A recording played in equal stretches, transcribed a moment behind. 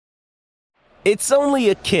It's only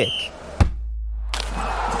a kick,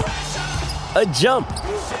 a jump,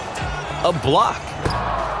 a block.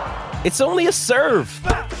 It's only a serve.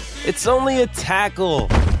 It's only a tackle,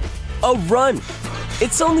 a run.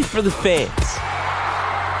 It's only for the fans.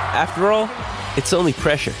 After all, it's only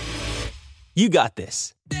pressure. You got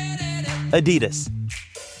this. Adidas.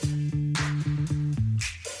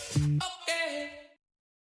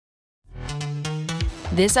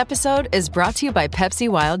 This episode is brought to you by Pepsi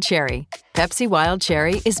Wild Cherry. Pepsi Wild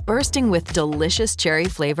Cherry is bursting with delicious cherry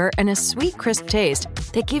flavor and a sweet, crisp taste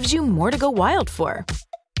that gives you more to go wild for.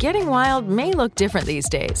 Getting wild may look different these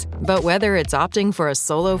days, but whether it's opting for a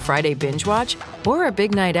solo Friday binge watch or a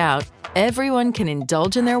big night out, everyone can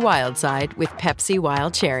indulge in their wild side with Pepsi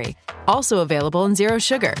Wild Cherry. Also available in Zero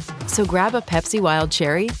Sugar. So grab a Pepsi Wild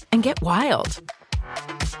Cherry and get wild.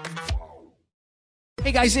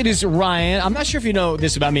 Hey guys, it is Ryan. I'm not sure if you know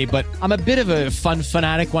this about me, but I'm a bit of a fun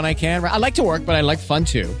fanatic when I can. I like to work, but I like fun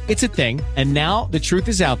too. It's a thing. And now the truth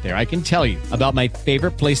is out there. I can tell you about my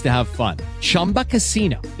favorite place to have fun. Chumba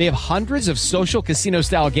Casino. They have hundreds of social casino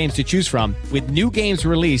style games to choose from with new games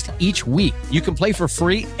released each week. You can play for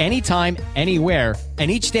free anytime, anywhere. And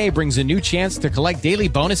each day brings a new chance to collect daily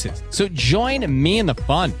bonuses. So join me in the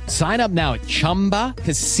fun. Sign up now at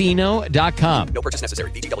ChumbaCasino.com. No purchase necessary.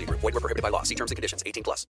 VGW Group. Void where prohibited by law. See terms and conditions. 18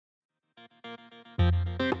 plus.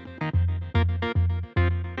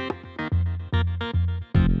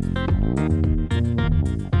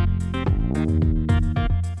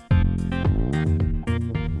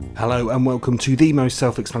 Hello and welcome to the most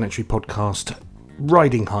self-explanatory podcast,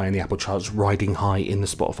 riding high in the Apple charts, riding high in the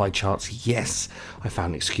Spotify charts. Yes, I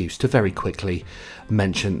found an excuse to very quickly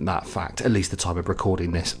mention that fact, at least the time of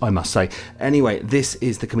recording this, I must say. Anyway, this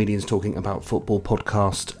is the Comedians Talking About Football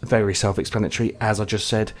podcast, very self-explanatory. As I just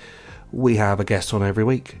said, we have a guest on every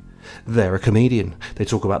week. They're a comedian. They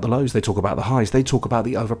talk about the lows, they talk about the highs, they talk about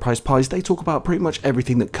the overpriced pies, they talk about pretty much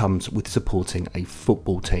everything that comes with supporting a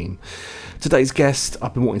football team. Today's guest,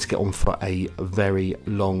 I've been wanting to get on for a very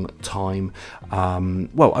long time.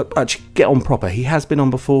 Actually, get on proper. He has been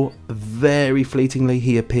on before, very fleetingly.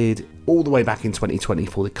 He appeared all the way back in 2020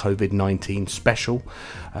 for the COVID-19 special,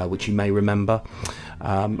 which you may remember.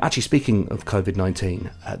 Actually, speaking of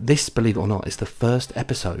COVID-19, this, believe it or not, is the first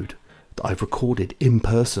episode that I've recorded in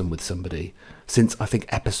person with somebody since, I think,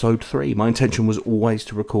 episode 3. My intention was always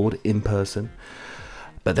to record in person,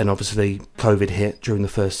 but then obviously COVID hit during the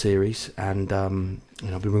first series, and I've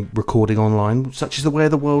been recording online. Such is the way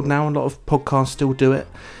of the world now. A lot of podcasts still do it,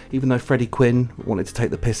 even though Freddie Quinn wanted to take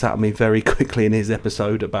the piss out of me very quickly in his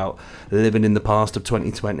episode about living in the past of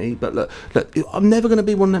 2020. But look, I'm never going to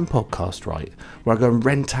be one of them podcasts, right, where I go and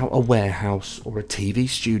rent out a warehouse or a TV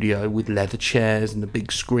studio with leather chairs and a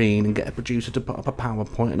big screen and get a producer to put up a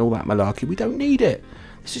PowerPoint and all that malarkey. We don't need it.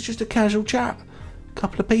 This is just a casual chat. A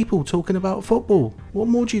couple of people talking about football. What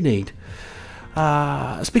more do you need?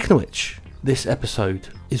 Speaking of which, this episode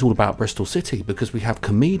is all about Bristol City, because we have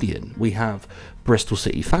comedian, we have Bristol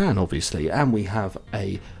City fan, obviously, and we have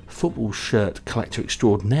a football shirt collector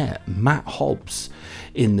extraordinaire, Matt Hobs,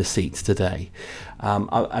 in the seats today.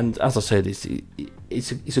 And as I said, it's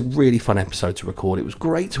a really fun episode to record. It was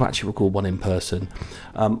great to actually record one in person.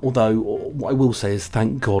 Although, what I will say is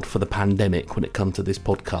thank God for the pandemic when it comes to this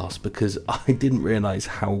podcast, because I didn't realise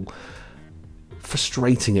how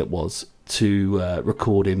frustrating it was to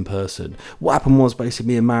record in person. What happened was,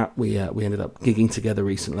 basically, me and Matt, we ended up gigging together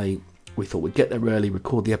recently. We thought we'd get there early,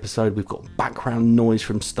 record the episode. We've got background noise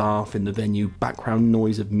from staff in the venue, background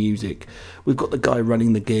noise of music. We've got the guy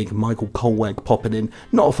running the gig, Michael Colweg, popping in.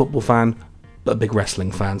 Not a football fan, but a big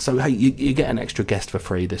wrestling fan. So, hey, you get an extra guest for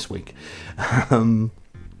free this week. So,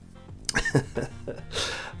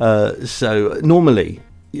 normally,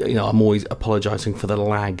 I'm always apologising for the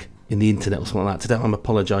lag in the internet or something like that. Today I'm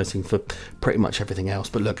apologising for pretty much everything else,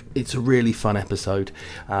 but look, it's a really fun episode.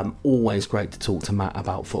 Always great to talk to Matt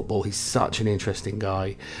about football. He's such an interesting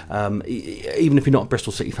guy. Even if you're not a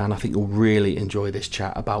Bristol City fan, I think you'll really enjoy this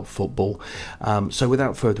chat about football. So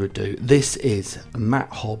without further ado, this is Matt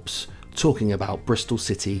Hobs talking about Bristol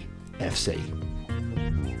City FC.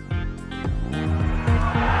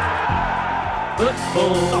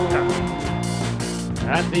 Football.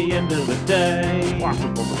 At the end of the day,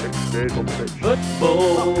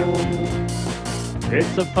 football,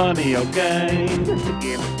 it's a funny old game.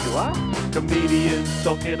 Comedians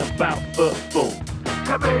talking about football.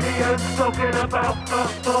 Comedians talking about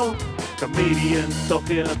football. Comedians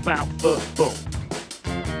talking about football.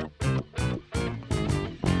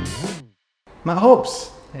 Matt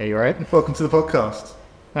Hobbs. Hey, you alright? Welcome to the podcast.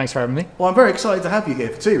 Thanks for having me. Well, I'm very excited to have you here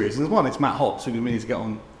for two reasons. One, it's Matt Hobbs, who we need to get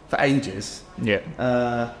on for ages. Yeah.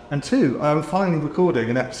 And 2, I'm finally recording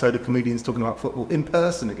an episode of Comedians Talking About Football in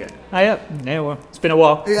person again. Oh, yeah. Yeah, well, it's been a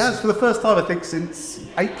while. It has, for the first time, I think, since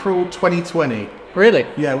April 2020. Really?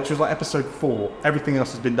 Yeah, which was like episode 4. Everything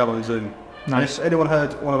else has been done on Zoom. Nice. And if anyone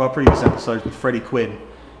heard one of our previous episodes with Freddie Quinn,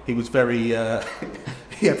 he was very...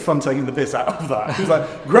 he had fun taking the piss out of that. He was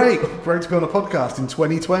like, great to be on a podcast in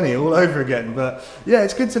 2020 all over again. But yeah,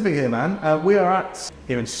 it's good to be here, man. We are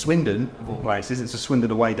here in Swindon, of all places. It's a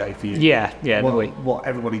Swindon away day for you. Yeah, What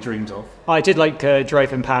everybody dreams of. I did like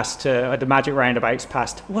driving past the Magic Roundabouts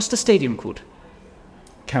past, what's the stadium called?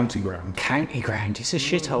 County Ground. County Ground. It's a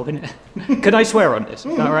shithole, isn't it? Can I swear on this?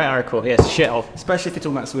 All right, cool. Yes, shithole. Especially if you're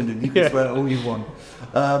talking about Swindon, you can swear all you want.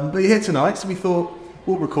 But you're here tonight, so we thought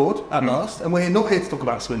we'll record at last. And we're not here to talk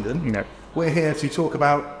about Swindon. No. We're here to talk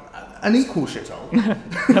about an equal shithole.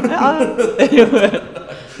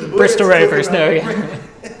 Bristol Rovers, no.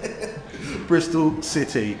 Bristol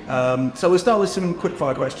City. So we'll start with some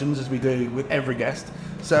quick-fire questions, as we do with every guest.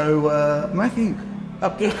 So, Matthew...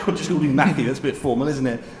 I'm just calling you Matthew, that's a bit formal, isn't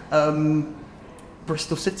it?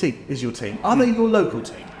 Bristol City is your team. Are they your local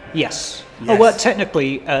team? Yes. Yes. Oh, well,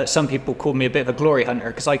 technically, some people call me a bit of a glory hunter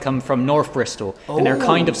because I come from North Bristol and they're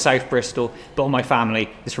kind of South Bristol, but all my family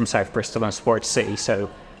is from South Bristol and supports City, so,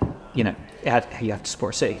 you know, you have to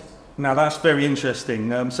support City. Now, that's very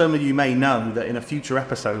interesting. Some of you may know that in a future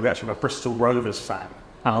episode, we actually have a Bristol Rovers fan.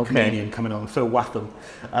 Oh, okay. Comedian coming on, Phil Watham.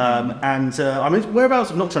 I mean,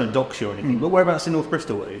 whereabouts, I'm not trying to dox you or anything, but whereabouts in North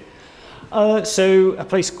Bristol are you? So a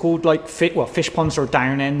place called Fish Ponds or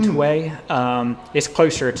Down End way. It's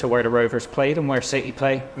closer to where the Rovers play than where City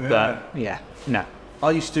play. Yeah. But yeah, no.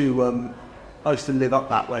 I used to live up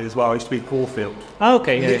that way as well. I used to be in Caulfield. Oh,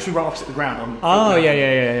 okay, yeah. Literally right opposite the ground.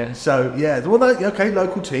 Yeah. So yeah, well, okay,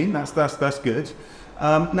 local team. That's good.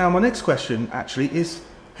 Now my next question actually is,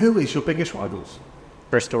 who is your biggest rivals?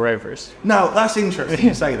 Bristol Rovers. Now that's interesting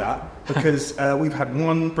you say that because we've had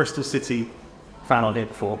one Bristol City fan on here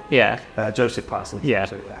before. Yeah. Joseph Parsley. Yeah.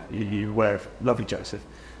 So, you're aware of lovely Joseph.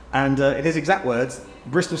 And in his exact words,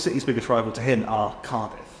 Bristol City's biggest rival to him are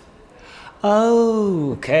Cardiff.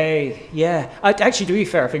 Oh, okay, yeah. Actually, to be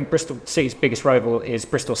fair, I think Bristol City's biggest rival is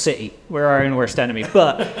Bristol City. We're our own worst enemy.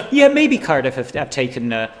 But yeah, maybe Cardiff have taken.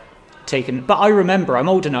 But I remember I'm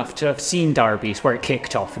old enough to have seen derbies where it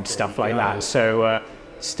kicked off and stuff like that. So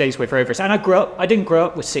stays with Rovers. And I didn't grow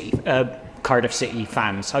up with City, Cardiff City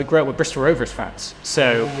fans. I grew up with Bristol Rovers fans.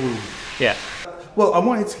 So yeah. Well, I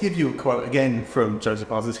wanted to give you a quote again from Joseph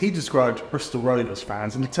Parsley. He described Bristol Rovers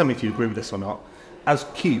fans, and tell me if you agree with this or not, as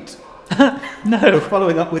cute. No.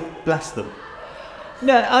 Following up with bless them.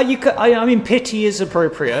 No, I mean pity is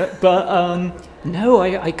appropriate, but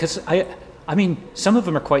no, because I mean some of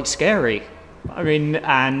them are quite scary. I mean,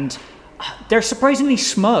 and they're surprisingly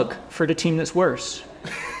smug for the team that's worse.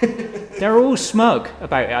 They're all smug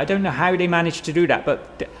about it. I don't know how they managed to do that, but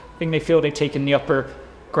I think they feel they've taken the upper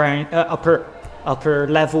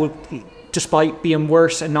level despite being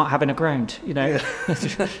worse and not having a ground. You know.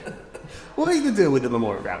 Yeah. What are you going to do with the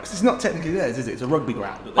memorial ground? Because it's not technically theirs, is it? It's a rugby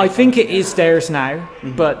ground. I think it is theirs now,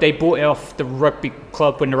 but they bought it off the rugby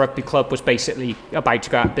club when the rugby club was basically about to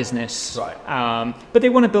go out of business. Right. But they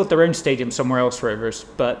want to build their own stadium somewhere else, Rovers,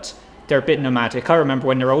 but they're a bit nomadic. I remember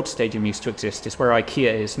when their old stadium used to exist, it's where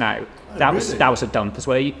IKEA is now. That was a dump as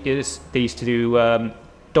well. They used to do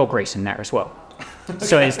dog racing there as well.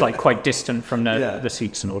 So it's like quite distant from the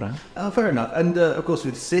seats and all that. Oh, fair enough. And of course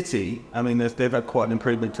with City, I mean, they've had quite an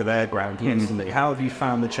improvement to their ground recently. How have you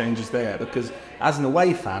found the changes there? Because as an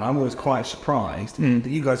away fan, I'm always quite surprised that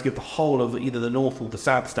you guys give the whole of either the north or the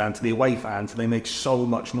south stand to the away fans, and they make so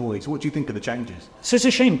much noise. What do you think of the changes? So it's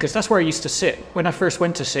a shame because that's where I used to sit when I first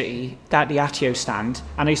went to City. That the Atio stand,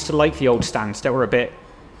 and I used to like the old stands that were a bit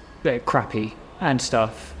crappy and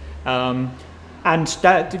stuff. And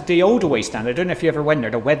the old away stand, I don't know if you ever went there,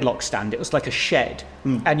 the Wedlock stand, it was like a shed.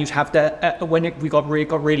 And you'd have we got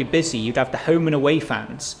really busy, you'd have the home and away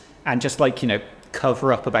fans and just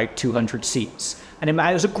cover up about 200 seats. And it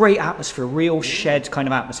was a great atmosphere, real shed kind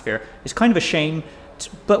of atmosphere. It's kind of a shame,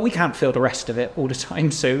 but we can't fill the rest of it all the time,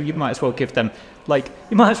 so you might as well give them,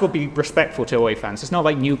 you might as well be respectful to away fans. It's not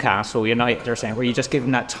like Newcastle United or something, where you just give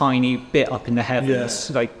them that tiny bit up in the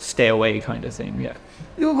heavens, stay away kind of thing, yeah.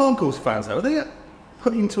 Your Hardcore fans, though, are they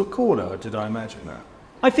put into a corner, or did I imagine that?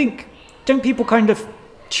 I think, don't people kind of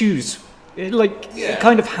choose? It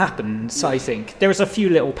kind of happens, I think. There's a few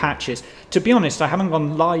little patches. To be honest, I haven't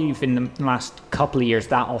gone live in the last couple of years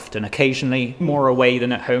that often. Occasionally, more away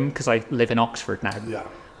than at home, because I live in Oxford now. Yeah.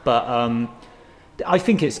 But I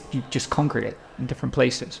think you just congregate in different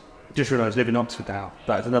places. Just realised living in Oxford now,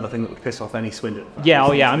 that's another thing that would piss off any Swindon fans. Yeah,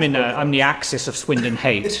 I'm the axis of Swindon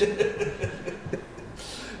hate.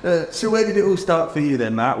 So where did it all start for you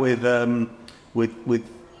then, Matt, with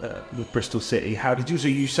Bristol City? How did you? So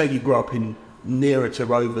you say you grew up nearer to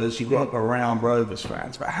Rovers, you grew up around Rovers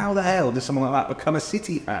fans, but how the hell does someone like that become a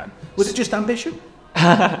City fan? Was it just ambition?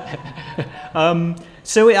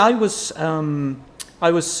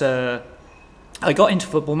 I got into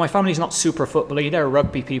football. My family's not super football-y, they're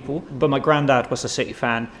rugby people, but my granddad was a City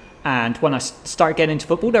fan. And when I started getting into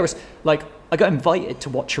football, there was I got invited to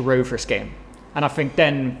watch a Rovers game. And I think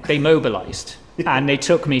then they mobilised and they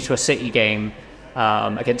took me to a City game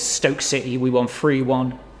against Stoke City. We won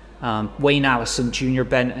 3-1. Wayne Allison, Junior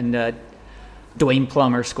Bent, and Dwayne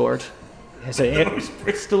Plummer scored. Those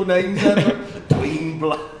Bristol names ever. Dwayne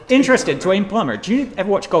Plummer. Interesting, Dwayne Plummer. Do you ever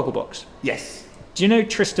watch Gogglebox? Yes. Do you know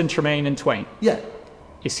Tristan, Tremaine, and Twain? Yeah.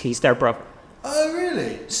 He's their brother. Oh,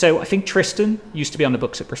 really? So I think Tristan used to be on the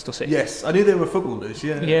books at Bristol City. Yes, I knew they were footballers,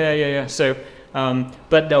 yeah. Yeah. So,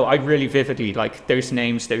 but no, I really vividly, those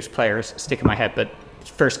names, those players stick in my head. But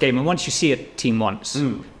first game, and once you see a team once,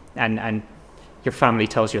 and your family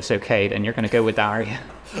tells you it's okay, then you're going to go with that, are you?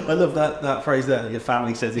 I love that phrase there, your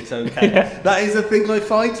family says it's okay. Yeah. That is a thing I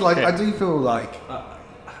find. I do feel like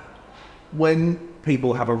when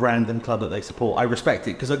people have a random club that they support, I respect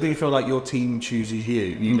it, because I do feel like your team chooses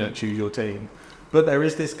you don't choose your team. But there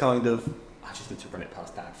is this kind of, I just need to run it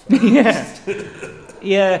past Dad.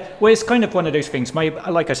 Yeah, well, it's kind of one of those things.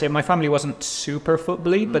 Like I said, my family wasn't super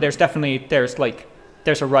football-y, but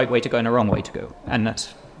there's a right way to go and a wrong way to go, and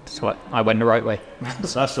that's what I went the right way.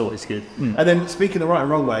 That's always good. And then, speaking the right and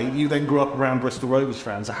wrong way, you then grew up around Bristol Rovers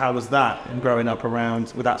fans. So how was that, and growing up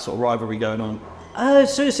around with that sort of rivalry going on?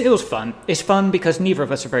 So it was fun. It's fun because neither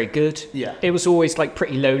of us are very good. Yeah. It was always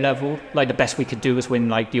pretty low level. The best we could do was win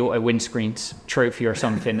the auto windscreens trophy or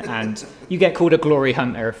something, and you get called a glory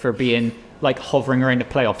hunter for being hovering around the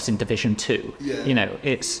playoffs in Division 2. Yeah.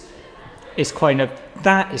 It's kind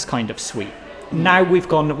of sweet. Now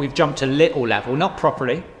we've jumped a little level, not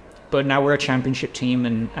properly, but now we're a championship team,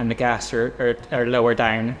 and the Gas are lower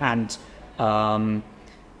down, and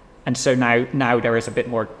so now there is a bit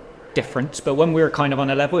more difference. But when we were kind of on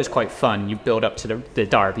a level, it's quite fun. You build up to the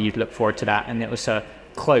derby, you'd look forward to that, and it was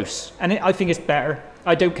close. And I think it's better.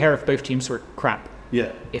 I don't care if both teams were crap.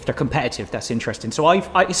 Yeah. If they're competitive, that's interesting. So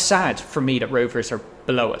it's sad for me that Rovers are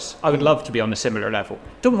below us. I would love to be on a similar level.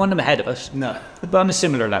 Don't want them ahead of us. No. But on a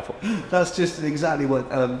similar level. That's just exactly what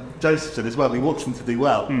Joseph said as well. He wants them to do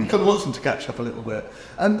well. He kind of wants them to catch up a little bit.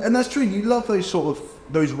 And that's true. You love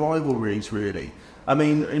those rivalries, really. I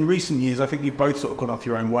mean, in recent years, I think you've both sort of gone off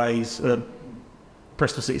your own ways.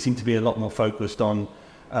 Bristol City seem to be a lot more focused on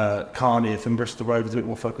Cardiff, and Bristol Rovers a bit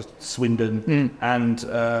more focused on Swindon, and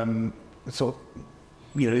there's a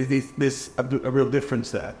real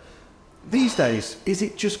difference there. These days, is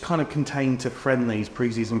it just kind of contained to friendlies,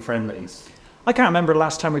 pre-season friendlies? I can't remember the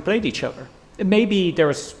last time we played each other. Maybe there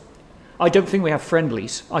was... I don't think we have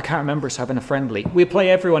friendlies. I can't remember us having a friendly. We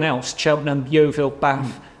play everyone else, Cheltenham, Yeovil,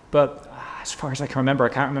 Bath, but as far as I can remember, I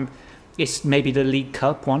can't remember. It's maybe the League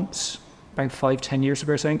Cup once, about 5-10 years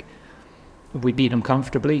ago or something. We beat them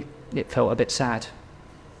comfortably. It felt a bit sad.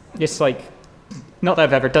 It's not that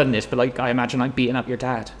I've ever done this, but I imagine beating up your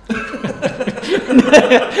dad.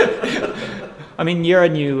 I mean, you're a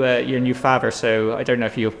new father, so I don't know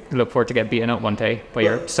if you look forward to get beaten up one day by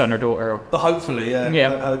your son or daughter. But hopefully, yeah.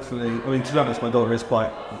 Yeah. Hopefully. I mean, to be honest, my daughter is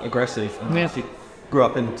quite aggressive. Yeah. She grew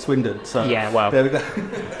up in Swindon, so yeah, well. There we go.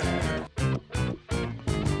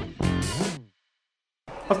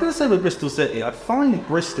 I was going to say with Bristol City, I find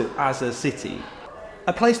Bristol as a city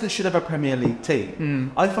a place that should have a Premier League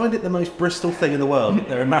team. I find it the most Bristol thing in the world.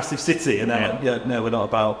 They're a massive city, and no, we're not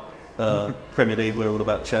about Premier League, we're all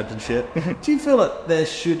about Championship. Do you feel like there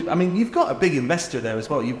should... I mean, you've got a big investor there as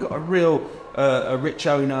well. You've got a real, a rich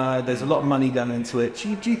owner. There's a lot of money going into it. Do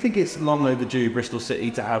you think it's long overdue, Bristol City,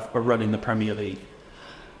 to have a run in the Premier League?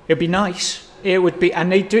 It'd be nice. It would be,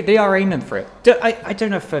 and they are aiming for it. I don't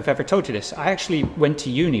know if I've ever told you this. I actually went to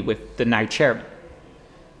uni with the now chairman.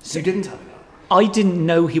 So you didn't tell me that? I didn't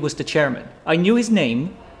know he was the chairman. I knew his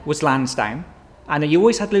name was Lansdowne, and he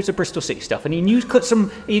always had loads of Bristol City stuff, and he knew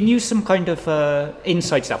some kind of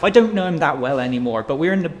inside stuff. I don't know him that well anymore, but we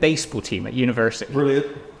were in the baseball team at university. Brilliant.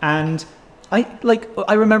 And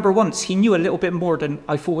I remember once he knew a little bit more than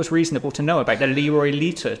I thought was reasonable to know about the Leroy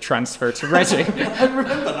Lita transfer to Reading. I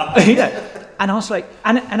remember that. Yeah. And I was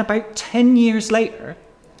and about 10 years later,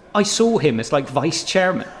 I saw him as vice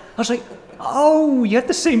chairman. I was like, oh, you had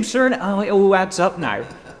the same surname. Oh, it all adds up now.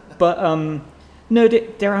 But no,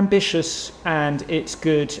 they're ambitious, and it's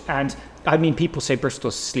good. And I mean, people say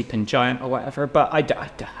Bristol's a sleeping giant or whatever, but I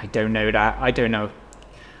don't know that. I don't know.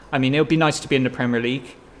 I mean, it would be nice to be in the Premier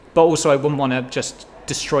League, but also I wouldn't want to just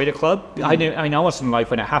destroy the club. I mean, I wasn't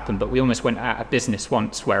alive when it happened, but we almost went out of business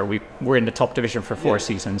once where we were in the top division for 4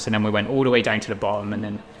 seasons, and then we went all the way down to the bottom, and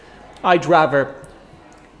then I'd rather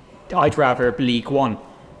League One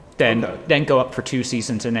than go up for 2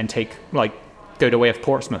 seasons and then go the way of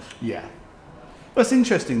Portsmouth. Yeah. Well, it's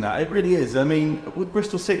interesting that. It really is. I mean, with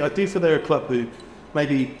Bristol City, I do feel they're a club who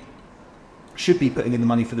maybe should be putting in the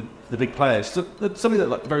money for the big players. So, something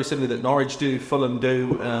that very similar that Norwich do, Fulham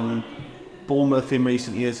do, Bournemouth in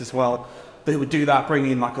recent years as well. They would do that,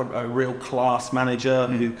 bring in a real class manager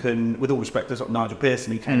who can, with all respect, there's Nigel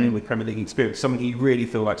Pearson, who came in with Premier League experience, someone you really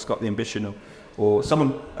feel like's got the ambition of, or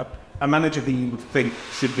someone, a manager that you would think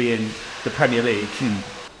should be in the Premier League.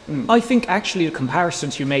 I think actually the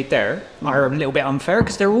comparisons you made there are a little bit unfair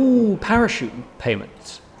because they're all parachute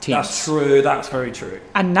payments teams. That's true. That's very true.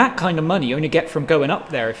 And that kind of money you only get from going up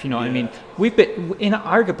there, if you know what I mean. We've been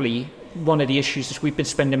arguably one of the issues is we've been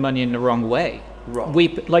spending money in the wrong way.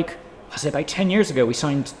 Right. About 10 years ago we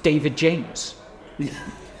signed David James.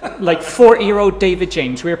 40-year-old David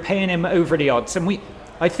James. We were paying him over the odds, and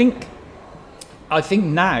I think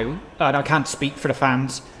now, and I can't speak for the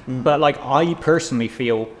fans, but I personally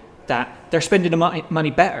feel that they're spending the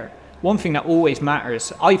money better. One thing that always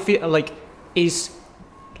matters, I feel is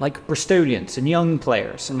Bristolians and young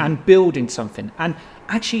players and building something. And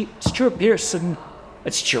actually, Stuart Pearson.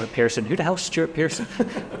 Who the hell's Stuart Pearson?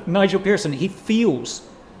 Nigel Pearson. He feels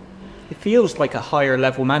like a higher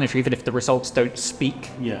level manager, even if the results don't speak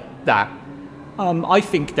that. I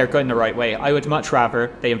think they're going the right way. I would much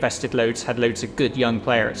rather they invested loads, had loads of good young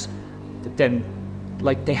players, than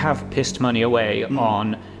they have pissed money away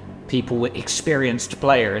on people with experienced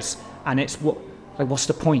players. And it's what's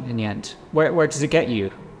the point in the end? Where does it get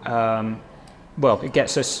you? It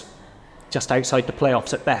gets us just outside the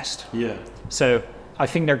playoffs at best. Yeah. So I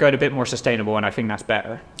think they're going a bit more sustainable, and I think that's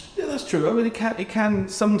better. Yeah, that's true. I mean, it can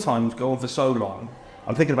sometimes go on for so long.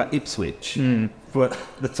 I'm thinking about Ipswich for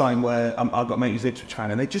the time where I've got a mate who's an Ipswich fan,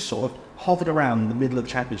 and they just sort of hovered around the middle of the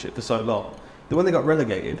championship for so long. Then when they got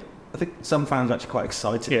relegated, I think some fans are actually quite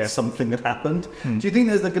excited that something had happened. Do you think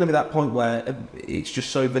there's going to be that point where it's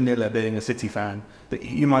just so vanilla being a City fan that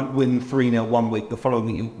you might win 3-0 one week, the following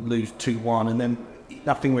week you lose 2-1, and then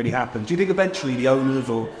nothing really happens? Do you think eventually the owners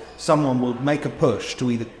or someone will make a push to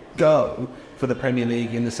either go for the Premier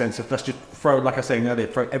League in the sense of let's just throw, like I was saying earlier,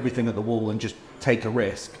 throw everything at the wall and just take a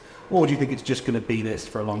risk? Or do you think it's just going to be this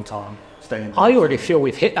for a long time? I already feel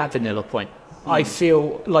we've hit that vanilla point. I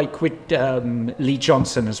feel like with Lee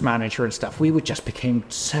Johnson as manager and stuff, we would just become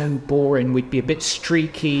so boring. We'd be a bit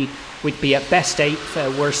streaky. We'd be at best 8th,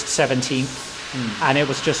 at worst 17th. And it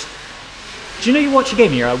was just, do you know, you watch a game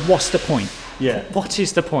and you're like, what's the point? Yeah. What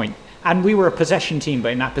is the point? And we were a possession team,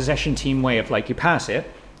 but in that possession team way of you pass it,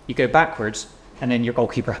 you go backwards, and then your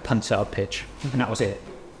goalkeeper punts out a pitch. And that was it.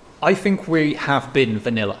 I think we have been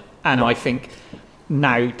vanilla. And I think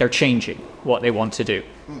now they're changing what they want to do.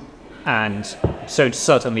 And so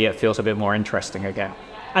suddenly it feels a bit more interesting again.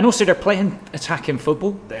 And also they're playing attacking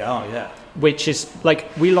football. They are, yeah. Which is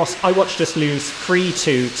I watched us lose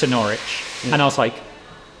 3-2 to Norwich, and I was like,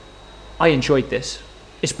 I enjoyed this.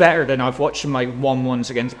 It's better than I've watched my 1-1s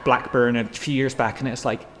against Blackburn a few years back, and it's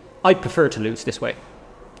I'd prefer to lose this way.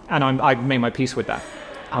 And I've made my peace with that.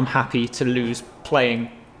 I'm happy to lose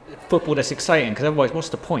playing football that's exciting, because otherwise what's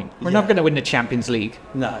the point? We're not going to win the Champions League.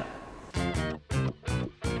 No.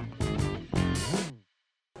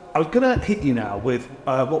 I was going to hit you now with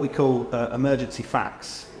what we call emergency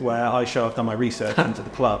facts, where I show I've done my research into the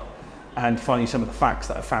club and find you some of the facts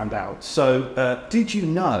that I found out. So, did you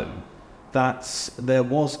know that there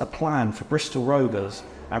was a plan for Bristol Rovers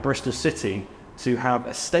and Bristol City to have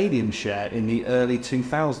a stadium share in the early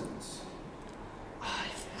 2000s?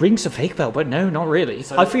 Rings a fake bell, but no, not really.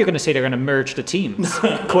 So, I thought you were going to say they're going to merge the teams,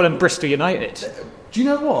 call them Bristol United. Do you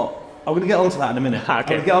know what? I'm going to get onto that in a minute. Okay. I'm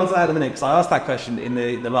going to get onto that in a minute because I asked that question in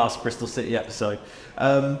the last Bristol City episode.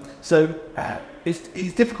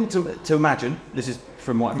 It's difficult to imagine, this is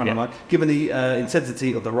from what I found online, given the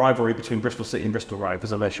intensity of the rivalry between Bristol City and Bristol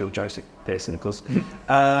Rovers, unless you're Joseph Pearson, of course.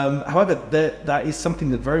 However, that is something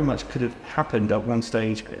that very much could have happened at one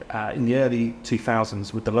stage in the early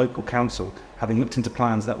 2000s, with the local council having looked into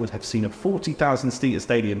plans that would have seen a 40,000-seater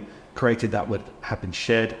stadium created that would have been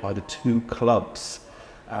shared by the two clubs.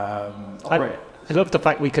 I love the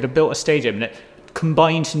fact we could have built a stadium that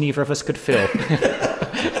combined neither of us could fill.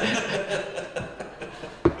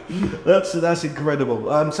 That's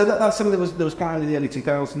incredible. So that's something that was planned in the early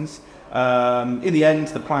 2000s. In the end,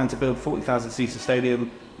 the plan to build 40,000 seater stadium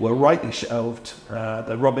were rightly shelved.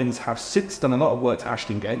 The Robins have since done a lot of work to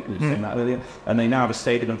Ashton Gate, we were saying that earlier, and they now have a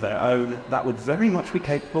stadium of their own that would very much be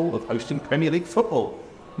capable of hosting Premier League football.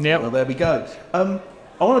 Yeah. Well, there we go. I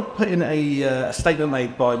want to put in a statement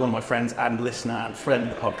made by one of my friends and listener and friend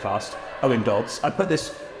of the podcast, Owen Dodds. I put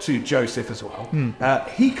this to Joseph as well.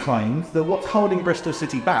 He claims that what's holding Bristol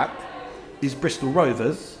City back is Bristol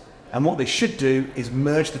Rovers, and what they should do is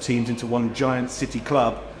merge the teams into one giant city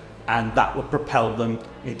club, and that would propel them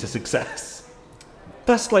into success.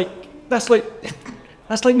 That's like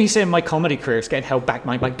me saying my comedy career is getting held back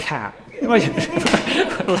by my cat. Like,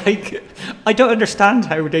 I don't understand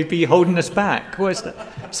how they'd be holding us back. What is that?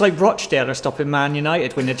 It's like Rochdale are stopping Man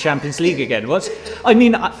United winning the Champions League again.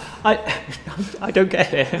 I don't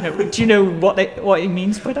get it. Do you know what he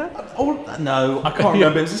means by that? No, I can't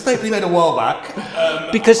remember. It was a statement he made a while back.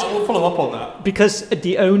 Because I will follow up on that. Because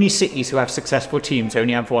the only cities who have successful teams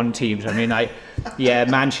only have one team. I mean,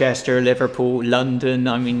 Manchester, Liverpool, London.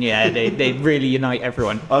 I mean, they really unite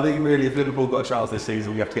everyone. I think really, if Liverpool got a chance this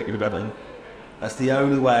season, we have to get rid of Everton. That's the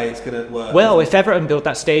only way it's going to work. Well, if Everton built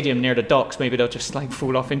that stadium near the docks, maybe they'll just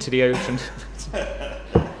fall off into the ocean.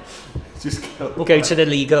 Just go to the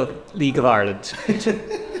League of Ireland.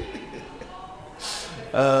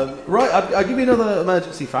 Right, I'll give you another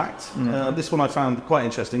emergency fact. This one I found quite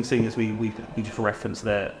interesting, seeing as we just reference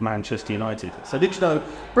there Manchester United. So did you know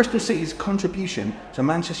Bristol City's contribution to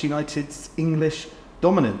Manchester United's English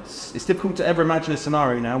dominance? It's difficult to ever imagine a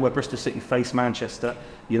scenario now where Bristol City face Manchester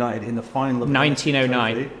United in the final of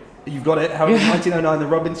 1909. You've got it. However, in 1909, the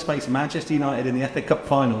Robins faced Manchester United in the FA Cup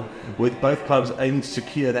final, with both clubs aiming to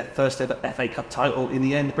secure their first ever FA Cup title. In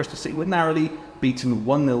the end, Bristol City were narrowly beaten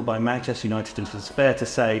 1-0 by Manchester United, and it's fair to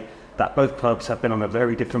say that both clubs have been on a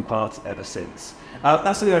very different path ever since.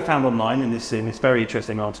 That's something I found online in this very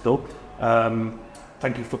interesting article.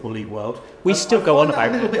 Thank you, Football League World. We still go on about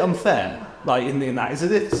a little bit unfair, like in that. It's as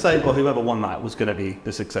if to say, well, whoever won that was going to be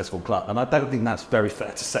the successful club, and I don't think that's very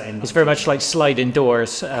fair to say. It's very much like sliding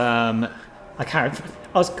doors. It's going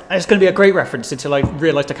to be a great reference until I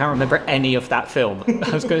realised I can't remember any of that film. I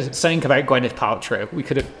was going to think about Gwyneth Paltrow. We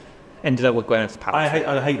could have ended up with Gwyneth Paltrow.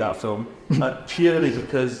 I hate that film purely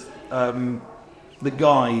because the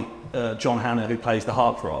guy John Hannah, who plays the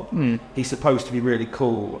heartthrob, he's supposed to be really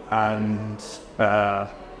cool and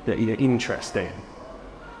interesting,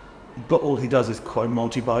 but all he does is quote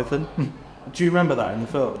Monty Python. Do you remember that in the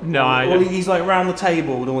film? No, he's like round the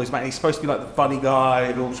table and always, he's supposed to be like the funny guy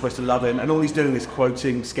and all supposed to love him, and all he's doing is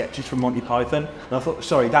quoting sketches from Monty Python. And I thought,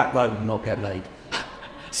 sorry, that guy would not get laid.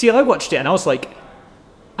 See, I watched it and I was like,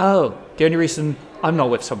 oh, the only reason I'm not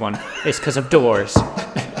with someone is because of doors.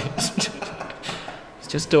 It's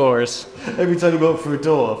just doors. Every time you go up through a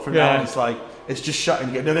door, from now on it's like, it's just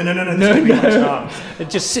shutting. You go, no.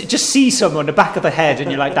 Just see someone, the back of the head, and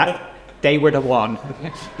you're like, that. They were the one.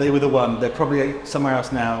 They were the one. They're probably somewhere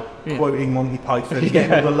else now, quoting Monty Python,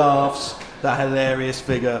 getting all the laughs, that hilarious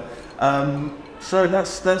figure. So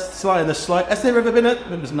that's slide. Has there ever been it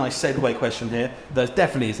was a nice segue question here. There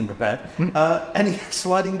definitely isn't prepared. Any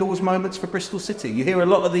sliding doors moments for Bristol City? You hear a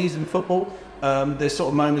lot of these in football. There's sort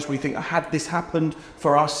of moments where you think, had this happened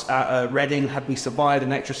for us at Reading, had we survived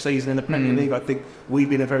an extra season in the Premier League, I think we'd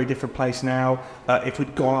be in a very different place now. If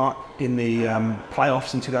we'd gone up in the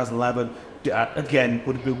playoffs in 2011, again,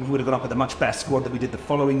 would have gone up with a much better squad that we did the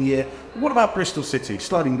following year. What about Bristol City?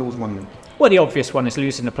 Sliding doors moment. Well, the obvious one is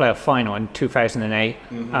losing the playoff final in 2008.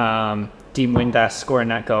 Dean Windass scoring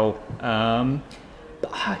that goal. To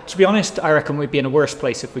be honest, I reckon we'd be in a worse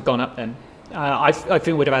place if we'd gone up then. I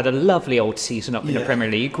think we'd have had a lovely old season up in the Premier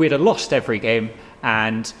League. We'd have lost every game,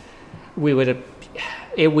 and we would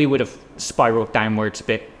have spiralled downwards a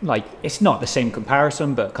bit. Like, it's not the same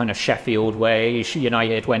comparison, but kind of Sheffield way,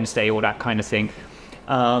 United Wednesday, all that kind of thing.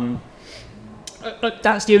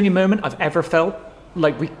 That's the only moment I've ever felt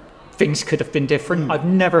like things could have been different. I've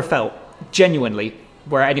never felt genuinely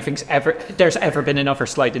where there's ever been another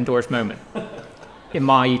sliding doors moment. In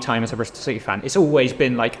my time as a Bristol City fan, it's always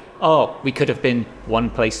been like, oh, we could have been one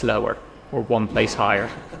place lower or one place higher.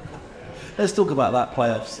 Let's talk about that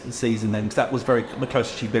playoffs season then, because that was the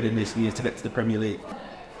closest you've been in this year to get to the Premier League.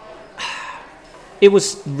 It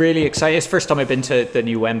was really exciting. It's the first time I've been to the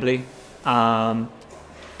new Wembley, but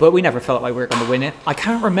we never felt like we were going to win it. I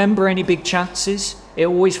can't remember any big chances. It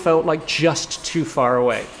always felt like just too far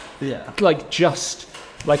away. Yeah.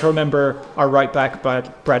 Like I remember our right back,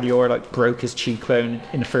 Brad Orr, broke his cheekbone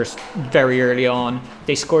in the first, very early on.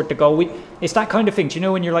 They scored the goal. It's that kind of thing. Do you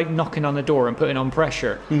know when you're knocking on the door and putting on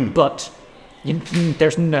pressure, but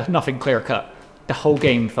there's nothing clear cut? The whole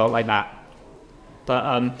game felt like that.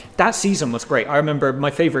 But that season was great. I remember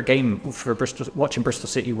my favourite game for watching Bristol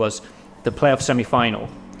City was the playoff semi-final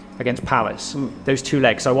against Palace. Those 2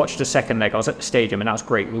 legs. I watched the second leg. I was at the stadium, and that was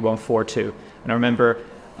great. We won 4-2. And I remember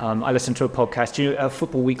I listened to a podcast,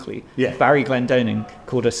 Football Weekly. Yeah. Barry Glendoning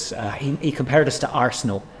called us. He compared us to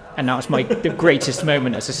Arsenal, and that was the greatest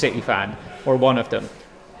moment as a City fan, or one of them.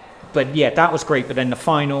 But yeah, that was great. But then the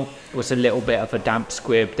final was a little bit of a damp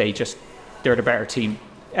squib. They're the better team,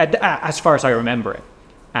 as far as I remember it.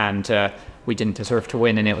 And we didn't deserve to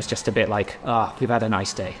win, and it was just a bit like, we've had a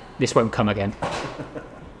nice day. This won't come again.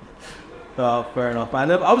 Oh, fair enough, man.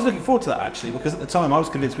 I was looking forward to that, actually, because at the time I was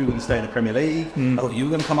convinced we were going to stay in the Premier League. I thought you were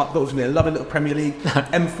going to come up. I thought it was going to be a lovely little Premier League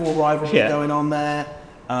M4 rivalry going on there.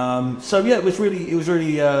 So yeah, it was really it was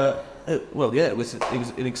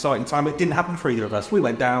an exciting time. It didn't happen for either of us. We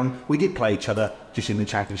went down. We did play each other just in the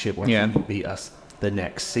Championship when he beat us the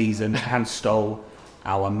next season and stole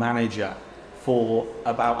our manager for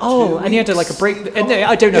about 2 weeks. And he had a break.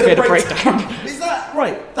 I don't know if he had a breakdown. Is that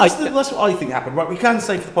right? That's what I think happened. Right, we can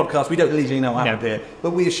say for the podcast we don't legally know what happened here,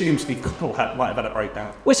 but we assume Steve Coppell might have had a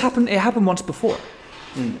breakdown. Well, it happened once before.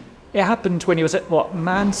 It happened when he was at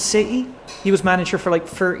Man City. He was manager for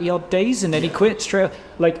 30 odd days, and then he quit straight.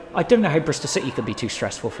 I don't know how Bristol City could be too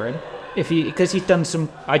stressful for him because he'd done some.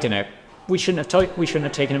 I don't know. We shouldn't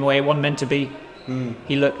have taken him away. It wasn't meant to be.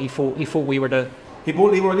 He thought we were the. He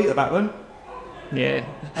bought Leroy Lita back then. Yeah.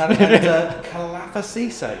 And Khalifa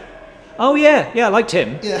Cisse. Oh yeah, I liked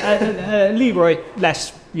him. Yeah. Leroy,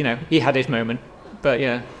 less, he had his moment, but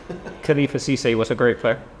yeah, Khalifa Cisse was a great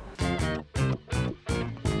player.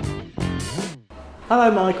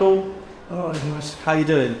 Hello, Michael. Oh, nice. How you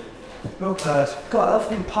doing? Well, God, I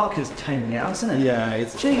think Parker's tame me out, isn't it? Yeah,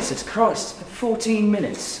 it's. Jesus Christ, 14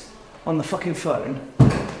 minutes on the fucking phone.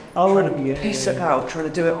 I'll piss it out, trying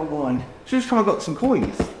to do it online. Just trying to get some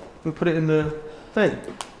coins. We put it in the thing.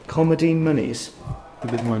 Comedy monies. A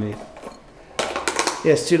bit of money.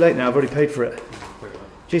 Yeah, it's too late now. I've already paid for it.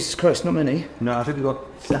 Jesus Christ, not many. No, I think we got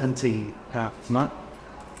 70 pounds, no?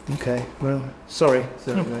 Okay, well, sorry. It's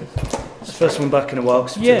the first one back in a while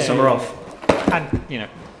because we took the summer off. And, Can you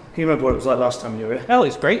remember what it was like last time you were here? hell,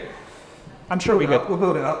 it's great. I'm sure we could. We'll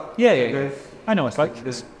build it up. Yeah. I know what it's like.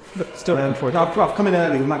 Still looking forward to it. I've come in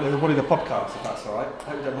early. We might wanted a podcast, if that's all right. I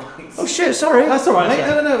hope you don't mind. Oh shit, sorry. That's all right, mate.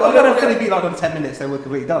 No. I'll only be on 10 minutes, then we're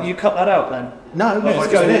completely done. You cut that out then? No,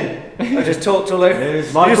 it's going in. I just talked all over.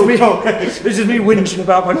 There's Michael. This is me whinging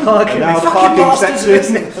about my parking. Now Fucking parking bastards.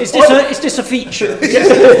 section, isn't it? Is this a feature?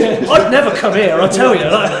 I'd never come here, I'll tell you.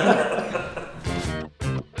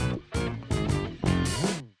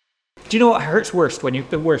 Do you know what hurts worst when you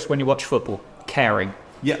watch football? Caring.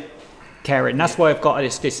 Yeah. Caring. That's why I've got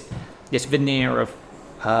this veneer of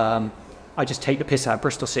I just take the piss out of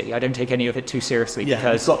Bristol City. I don't take any of it too seriously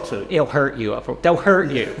because you've got to. It'll hurt you. They'll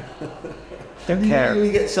hurt you. Don't care.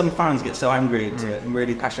 You get some fans get so angry and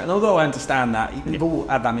really passionate. And although I understand that, you've all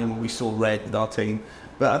had that when we saw red with our team.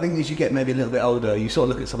 But I think as you get maybe a little bit older, you sort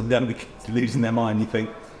of look at some of the other kids losing their mind. You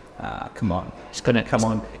think, come on,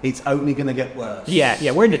 it's only gonna get worse.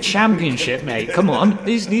 Yeah. We're in the Championship, mate. Come on.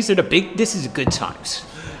 These are the big. This is good times.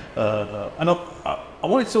 And I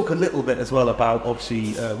wanted to talk a little bit as well about,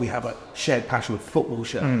 obviously, we have a shared passion with football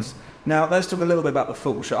shirts. Now, let's talk a little bit about the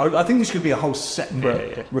football shirt. I think this could be a whole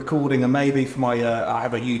separate recording, and maybe for my, I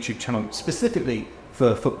have a YouTube channel specifically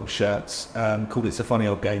for football shirts called It's a Funny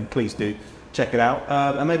Old Game. Please do check it out.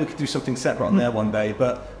 And maybe we could do something separate on there one day.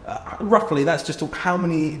 But roughly, that's just how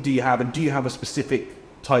many do you have, and do you have a specific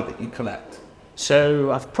type that you collect?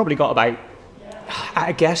 So I've probably got about,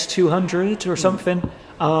 I guess, 200 or something.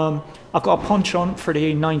 I've got a penchant for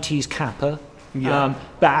the 90s Kappa,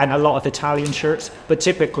 and a lot of Italian shirts, but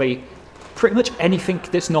typically pretty much anything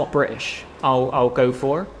that's not British I'll go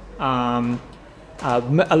for. A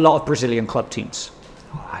lot of Brazilian club teams.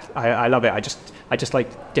 I love it. I just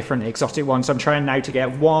like different exotic ones. I'm trying now to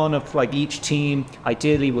get one of each team,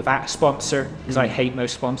 ideally without a sponsor, because I hate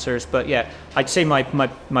most sponsors. But yeah, I'd say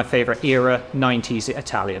my favourite era, 90s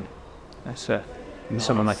Italian. That's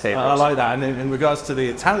some of my favourites. I like that. And in regards to the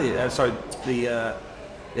Italian, the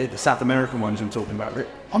South American ones I'm talking about,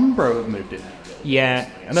 Umbro have moved in. Yeah.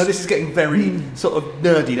 I know this is getting very sort of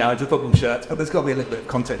nerdy now into football shirts, but there's got to be a little bit of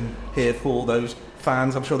content here for those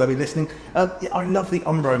fans. I'm sure they'll be listening. I love the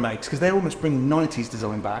Umbro makes because they're almost bringing 90s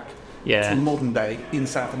design back to modern day in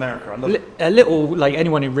South America. I love it. A little,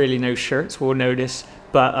 anyone who really knows shirts will know this,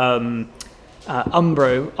 but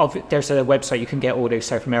Umbro, there's a website you can get all those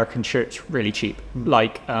South American shirts really cheap.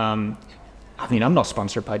 I mean, I'm not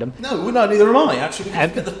sponsored by them. No, neither am I. Actually, we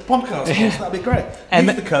can get the podcast. That'd be great.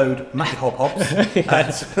 Use the code Hobs.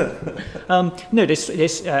 No, this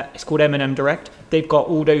it's called M&M Direct. They've got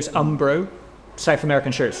all those Umbro South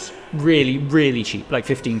American shirts, really, really cheap, like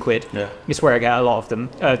 15 quid. Yeah. It's where I get a lot of them,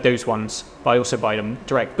 those ones. But I also buy them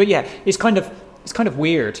direct. But yeah, it's kind of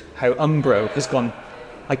weird how Umbro has gone.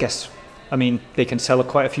 I guess, I mean, they can sell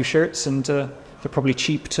quite a few shirts, and they're probably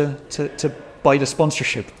cheap to buy the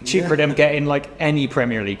sponsorship. Cheaper than getting like any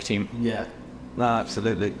Premier League team. Yeah, no,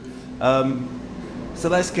 absolutely. So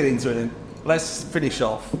let's get into it. Let's finish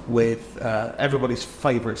off with everybody's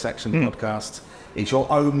favourite section of the podcast. It's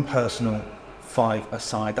your own personal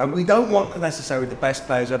 5-a-side. And we don't want necessarily the best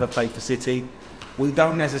players ever played for City. We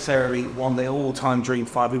don't necessarily want the all-time dream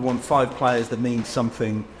 5. We want 5 players that mean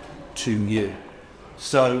something to you.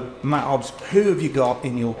 So, Matt Hobbs, who have you got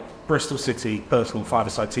in your Bristol City personal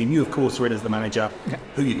 5-a-side team? You, of course, are in as the manager. Yeah.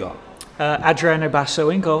 Who you got? Adriano Basso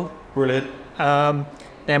in goal. Brilliant.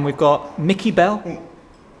 Then we've got Mickey Bell.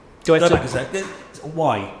 Go back a sec.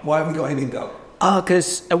 Why? Why haven't we got him in goal?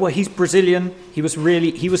 Because he's Brazilian. He was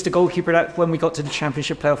the goalkeeper that when we got to the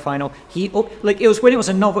Championship playoff final. It was when it was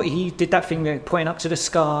a novelty. He did that thing pointing up to the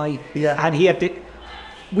sky. Yeah. And he had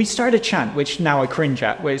we started a chant, which now I cringe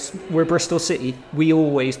at, was we're Bristol City, we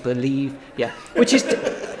always believe. Yeah. Which is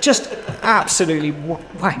just absolutely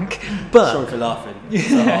wank. But sorry for laughing.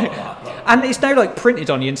 And it's now like printed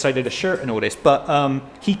on the inside of the shirt and all this. But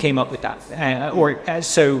he came up with that. And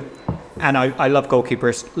I love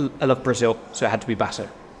goalkeepers. I love Brazil, so it had to be Basso.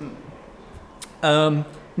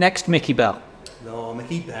 Next, Mickey Bell. No,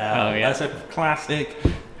 Mickey Bell. Oh, yeah. That's a classic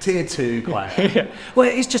tier 2 player. Well,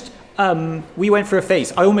 it's just we went through a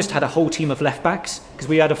phase. I almost had a whole team of left backs because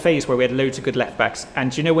we had a phase where we had loads of good left backs.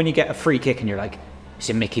 And you know when you get a free kick and you're like, it's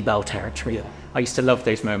in Mickey Bell territory. Yeah. I used to love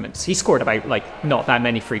those moments. He scored about not that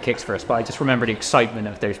many free kicks for us, but I just remember the excitement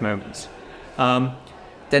of those moments.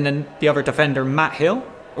 Then the other defender, Matt Hill.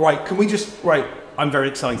 Right, I'm very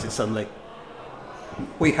excited suddenly.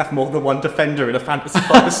 We have more than one defender in a fantasy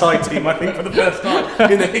 5-a-side team, I think, for the first time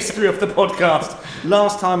in the history of the podcast.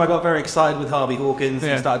 Last time I got very excited with Harvey Hawkins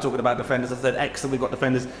and started talking about defenders. I said, excellent, we've got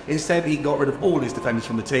defenders. Instead, he got rid of all his defenders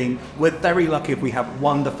from the team. We're very lucky if we have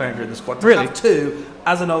one defender in the squad. To have 2,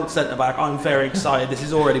 as an old centre-back, I'm very excited. This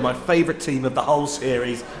is already my favourite team of the whole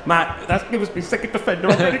series. Matt, that's given us my second defender.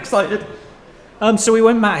 I'm very excited. So we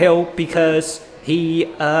went Matt Hill because he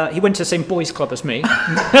went to the same boys' club as me.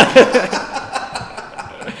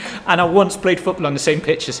 And I once played football on the same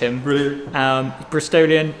pitch as him. Brilliant.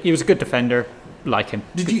 Bristolian. He was a good defender. Like him.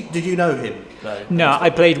 Did you know him? No, I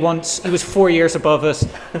played once. He was 4 years above us,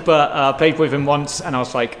 but played with him once, and I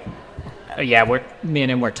was like, me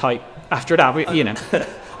and him were tight. After that,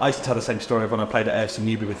 I used to tell the same story of when I played at AFC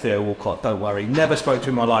Newbury with Theo Walcott. Don't worry, never spoke to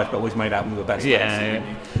him in my life, but always made out we were best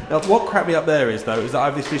friends. Now, what cracked me up there is that I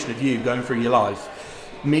have this vision of you going through your life,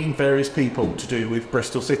 meeting various people to do with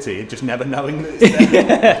Bristol City and just never knowing that it's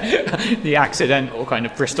there. The accidental kind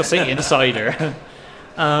of Bristol City insider.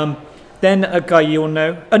 Then a guy you'll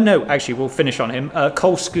know. No, actually, we'll finish on him.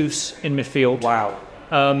 Cole Scouse in midfield. Wow.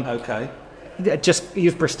 Okay. Just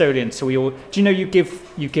he's Bristolian, so we all. Do you know you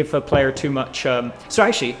give a player too much? So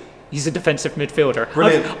actually, he's a defensive midfielder.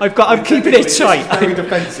 Brilliant. I'm keeping it tight. Very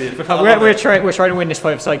defensive. We're trying to win this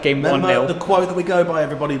 5-a-side game 1-0. The quote that we go by,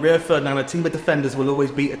 everybody: Rio Ferdinand, a team of defenders will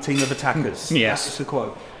always beat a team of attackers. Yes, that's the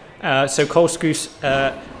quote. So Cole Scouse,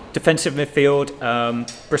 defensive midfield,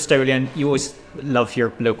 Bristolian. You always love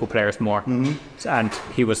your local players more, and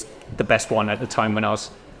he was the best one at the time when I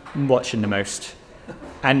was watching the most.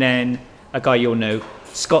 And then a guy you'll know,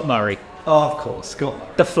 Scott Murray. Oh, of course,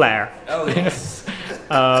 Scott. The flair. Oh, yes.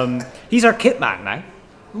 He's our kit man now.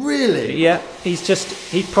 Really? Yeah,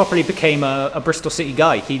 he properly became a Bristol City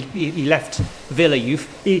guy. He left Villa Youth.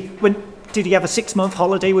 Did he have a 6-month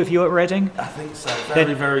holiday with you at Reading? I think so.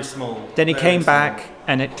 Very small. Then he came back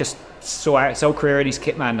and it just saw out his whole career and he's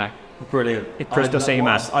kit man now. Brilliant. Bristol City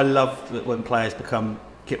man. I love that when players become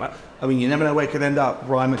kit man. I mean, you never know where it could end up.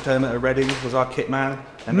 Ryan McDermott at Reading was our kit man,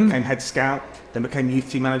 then became head scout, then became youth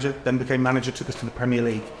team manager, then became manager, took us to the Premier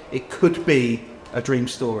League. It could be a dream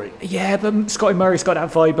story. Yeah, but Scotty Murray's got that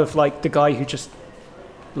vibe of like the guy who just,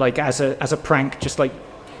 like as a prank, just like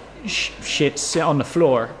shits on the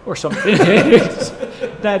floor or something.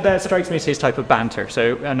 that strikes me as his type of banter.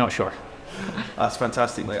 So I'm not sure. That's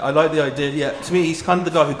fantastic, mate. I like the idea. Yeah, to me, he's kind of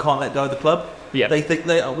the guy who can't let go of the club. Yeah, they think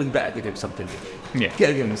we better give him something to do. Yeah,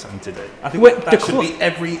 give him something to do. I think that should be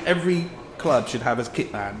every club should have as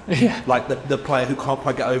kit man. Yeah, like the player who can't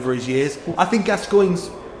quite get over his years. I think Gascoigne's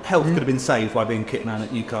health could have been saved by being kit man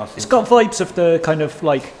at Newcastle. It's got vibes of the kind of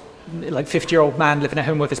like like 50-year-old man living at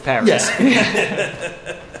home with his parents.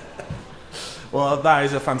 Well, that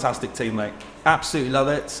is a fantastic team, mate. Absolutely love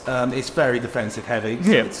it. It's very defensive heavy.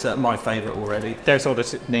 So Yeah. It's my favourite already. There's all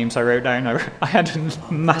the names I wrote down. I had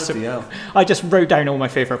a massive... Bloody hell. I just wrote down all my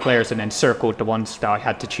favourite players and then circled the ones that I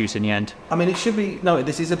had to choose in the end. I mean, it should be... No,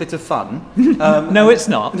 this is a bit of fun. No, it's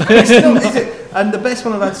not. It's not, is it? And the best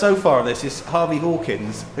one I've had so far of this is Harvey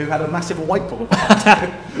Hawkins, who had a massive whiteboard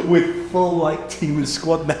with full like team and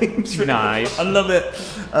squad names. Nice. I love it.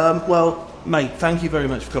 Well, mate, thank you very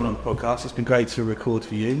much for coming on the podcast. It's been great to record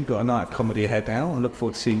for you. You've got a night of comedy ahead now. I look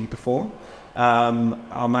forward to seeing you perform.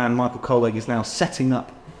 Our man Michael Colweg is now setting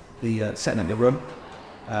up the room.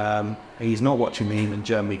 He's not watching the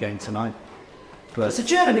England-Germany game tonight. But It's a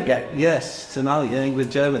Germany game. yes, tonight, yeah,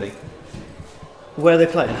 England-Germany. Where are they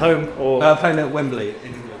playing? Home or? Playing at Wembley.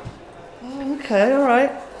 In England. Oh, okay, all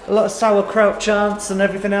right. A lot of sauerkraut chants and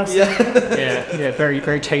everything else. Yeah, very,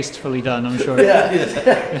 very tastefully done, I'm sure.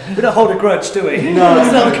 Yeah. We don't hold a grudge, do we? No,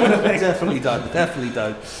 definitely don't.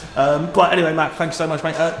 But anyway, Matt, thanks so much,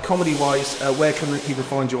 mate. Comedy-wise, where can people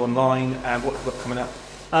find you online and what you've got coming up?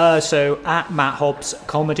 So at Matt Hobbs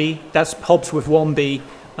Comedy, that's Hobbs with 1B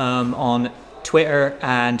on Twitter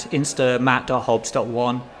and Insta,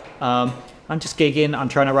 matt.hobbs.1. I'm just gigging. I'm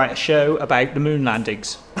trying to write a show about the moon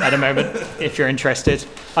landings at the moment, if you're interested.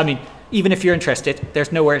 I mean, even if you're interested,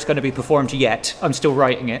 there's nowhere it's going to be performed yet. I'm still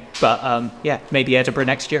writing it, but maybe Edinburgh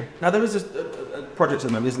next year. Now, there is a project at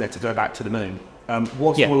the moment, isn't there, to go back to the moon?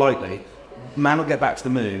 What's more likely? Man will get back to the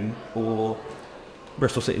moon, or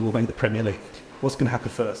Bristol City will make the Premier League? What's going to happen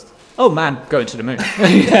first? Oh man, going to the moon.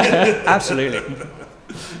 Absolutely.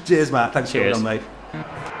 Cheers, Matt. Thanks Cheers. for coming on, mate.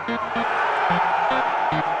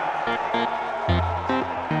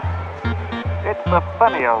 It's a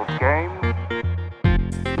funny old game.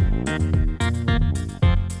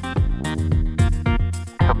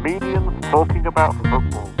 Comedians talking about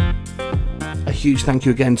football. A huge thank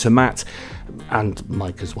you again to Matt and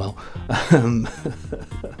Mike as well.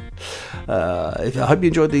 I hope you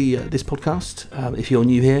enjoyed this podcast. If you're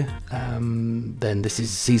new here, then this is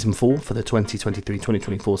season 4 for the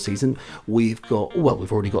 2023-2024 season. We've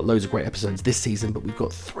already got loads of great episodes this season, but we've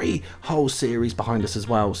got 3 whole series behind us as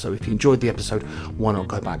well. So if you enjoyed the episode, why not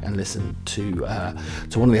go back and listen to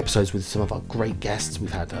one of the episodes with some of our great guests.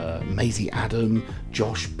 We've had Maisie Adam,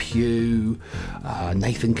 Josh Pugh,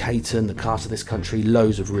 Nathan Caton, the cast of This Country,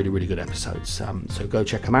 loads of really, really good episodes. So go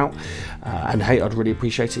check them out. And hey, I'd really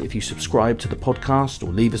appreciate it if you subscribe to the podcast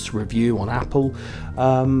or leave us a review on Apple.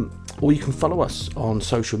 Or you can follow us on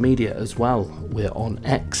social media as well. We're on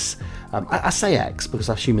X. I say X because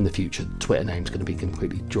I assume in the future Twitter name's going to be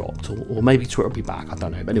completely dropped, or maybe Twitter will be back, I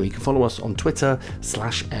don't know. But anyway, you can follow us on Twitter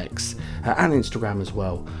 /X and Instagram as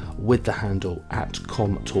well with the handle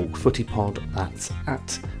 @ComTalkFootyPod. That's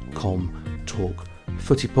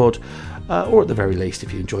 @ComTalkFootyPod. Or at the very least,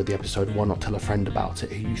 if you enjoyed the episode, why not tell a friend about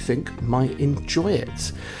it who you think might enjoy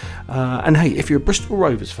it? And hey, if you're a Bristol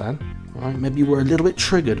Rovers fan, right, maybe you were a little bit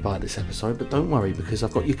triggered by this episode, but don't worry because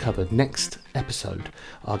I've got you covered. Next episode,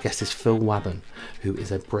 our guest is Phil Wabban, who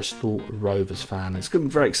is a Bristol Rovers fan. It's going to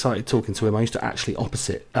be very excited talking to him. I used to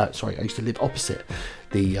live opposite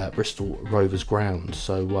the Bristol Rovers ground.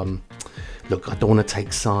 So, look, I don't want to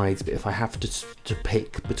take sides, but if I have to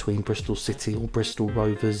pick between Bristol City or Bristol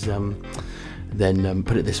Rovers, then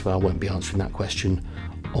put it this way, I won't be answering that question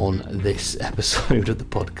on this episode of the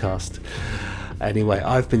podcast. Anyway,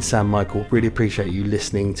 I've been Sam Michael. Really appreciate you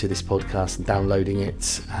listening to this podcast and downloading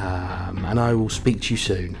it. And I will speak to you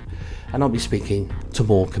soon. And I'll be speaking to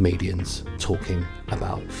more comedians talking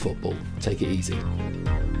about football. Take it easy.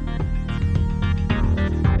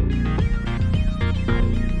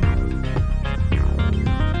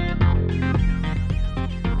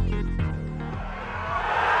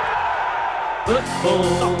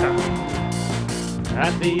 Football.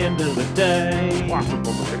 At the end of the day.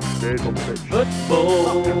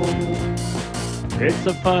 Football. It's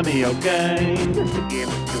a funny old game.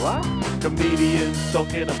 Comedians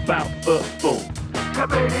talking about football.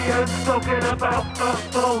 Comedians talking about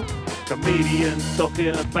football. Comedians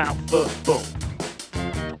talking about football.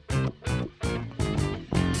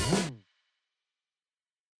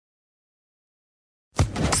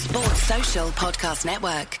 Sports Social Podcast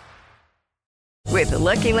Network. With the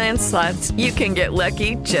Lucky Land Slots, you can get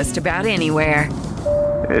lucky just about anywhere.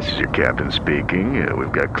 This is your captain speaking.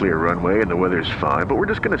 We've got clear runway and the weather's fine, but we're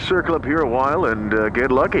just going to circle up here a while and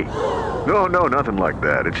get lucky. No, nothing like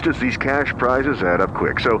that. It's just these cash prizes add up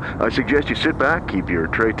quick. So I suggest you sit back, keep your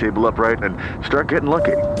tray table upright, and start getting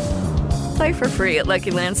lucky. Play for free at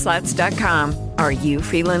LuckyLandSlots.com. Are you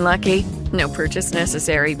feeling lucky? No purchase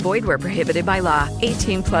necessary. Void where prohibited by law.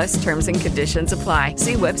 18+ terms and conditions apply.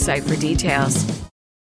 See website for details.